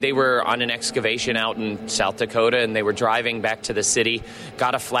They were on an excavation out in South Dakota, and they were driving back to the city,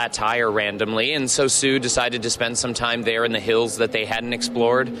 got a flat tire randomly, and so Sue decided to spend some time there in the hills that they hadn't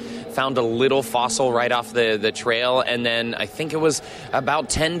explored, found a little fossil right off the trail, and then I think it was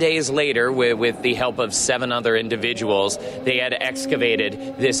about 10 days later, with the help of 7 other individuals, they had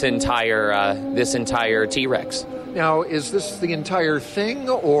excavated this entire T-Rex. Now, is this the entire thing,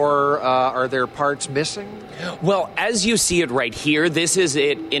 or are there parts missing? Well, as you see it right here, this is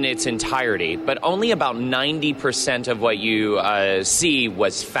it in its entirety, but only about 90% of what you see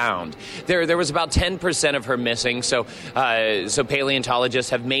was found. There was about 10% of her missing, so paleontologists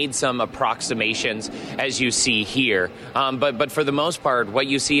have made some approximations, as you see here. But for the most part, what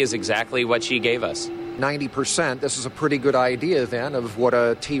you see is exactly what she gave us. 90%, this is a pretty good idea, then, of what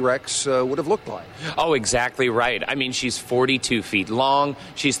a T-Rex would have looked like. Oh, exactly right. I mean, she's 42 feet long.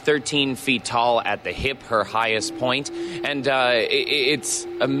 She's 13 feet tall at the hip, her highest point. And it's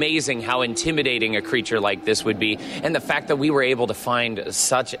amazing how intimidating a creature like this would be. And the fact that we were able to find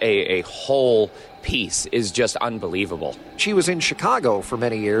such a whole piece is just unbelievable. She was in Chicago for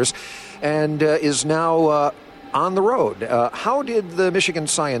many years and is now on the road. How did the Michigan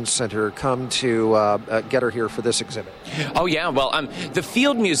Science Center come to get her here for this exhibit? Oh, yeah. Well, the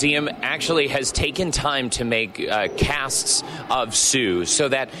Field Museum actually has taken time to make casts of Sue so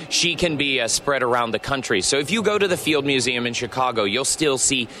that she can be spread around the country. So if you go to the Field Museum in Chicago, you'll still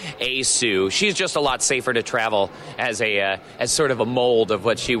see a Sue. She's just a lot safer to travel as sort of a mold of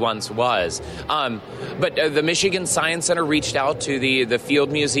what she once was. But the Michigan Science Center reached out to the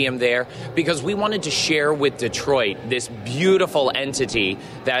Field Museum there because we wanted to share with Detroit this beautiful entity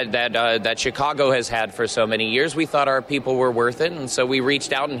that Chicago has had for so many years. We thought our people were worth it, and so we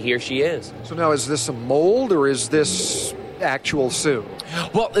reached out, and here she is. So now, is this a mold, or is this actual Sue?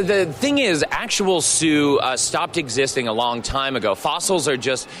 Well, the thing is, actual Sue stopped existing a long time ago. Fossils are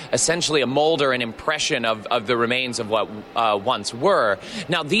just essentially a mold or an impression of the remains of what once were.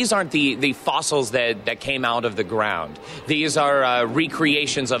 Now, these aren't the fossils that came out of the ground. These are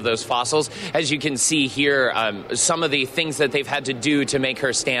recreations of those fossils. As you can see here, some of the things that they've had to do to make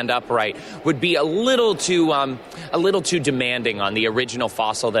her stand upright would be a little too demanding on the original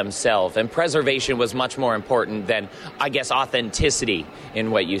fossil themselves. And preservation was much more important than, I guess, authenticity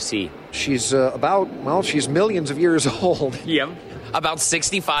in what you see. She's she's millions of years old. Yep. About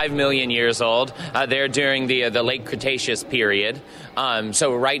 65 million years old. There during the late Cretaceous period.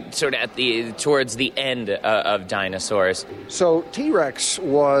 So right sort of towards the end of dinosaurs. So T-Rex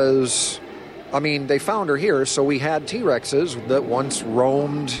was... I mean, they found her here, so we had T-Rexes that once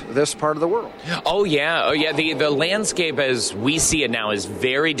roamed this part of the world. Oh, yeah. The landscape as we see it now is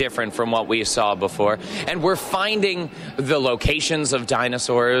very different from what we saw before. And we're finding the locations of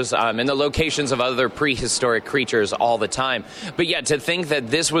dinosaurs and the locations of other prehistoric creatures all the time. But yeah, to think that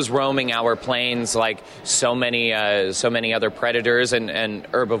this was roaming our plains like so many other predators and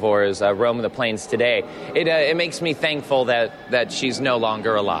herbivores roam the plains today, it makes me thankful that she's no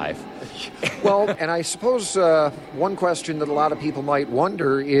longer alive. Well, and I suppose one question that a lot of people might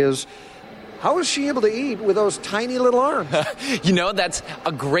wonder is, how is she able to eat with those tiny little arms? That's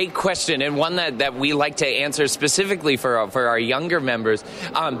a great question, and one that we like to answer specifically for our younger members.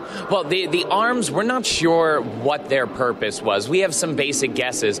 Well, the arms, we're not sure what their purpose was. We have some basic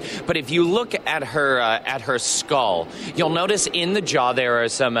guesses, but if you look at her skull, you'll notice in the jaw there are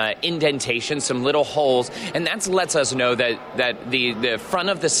some indentations, some little holes, and that lets us know that the front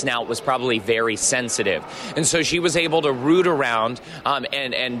of the snout was probably very sensitive. And so she was able to root around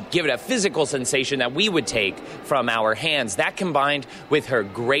and give it a physical sensation that we would take from our hands. That combined with her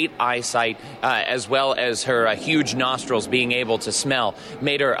great eyesight as well as her huge nostrils being able to smell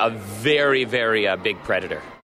made her a very, very big predator.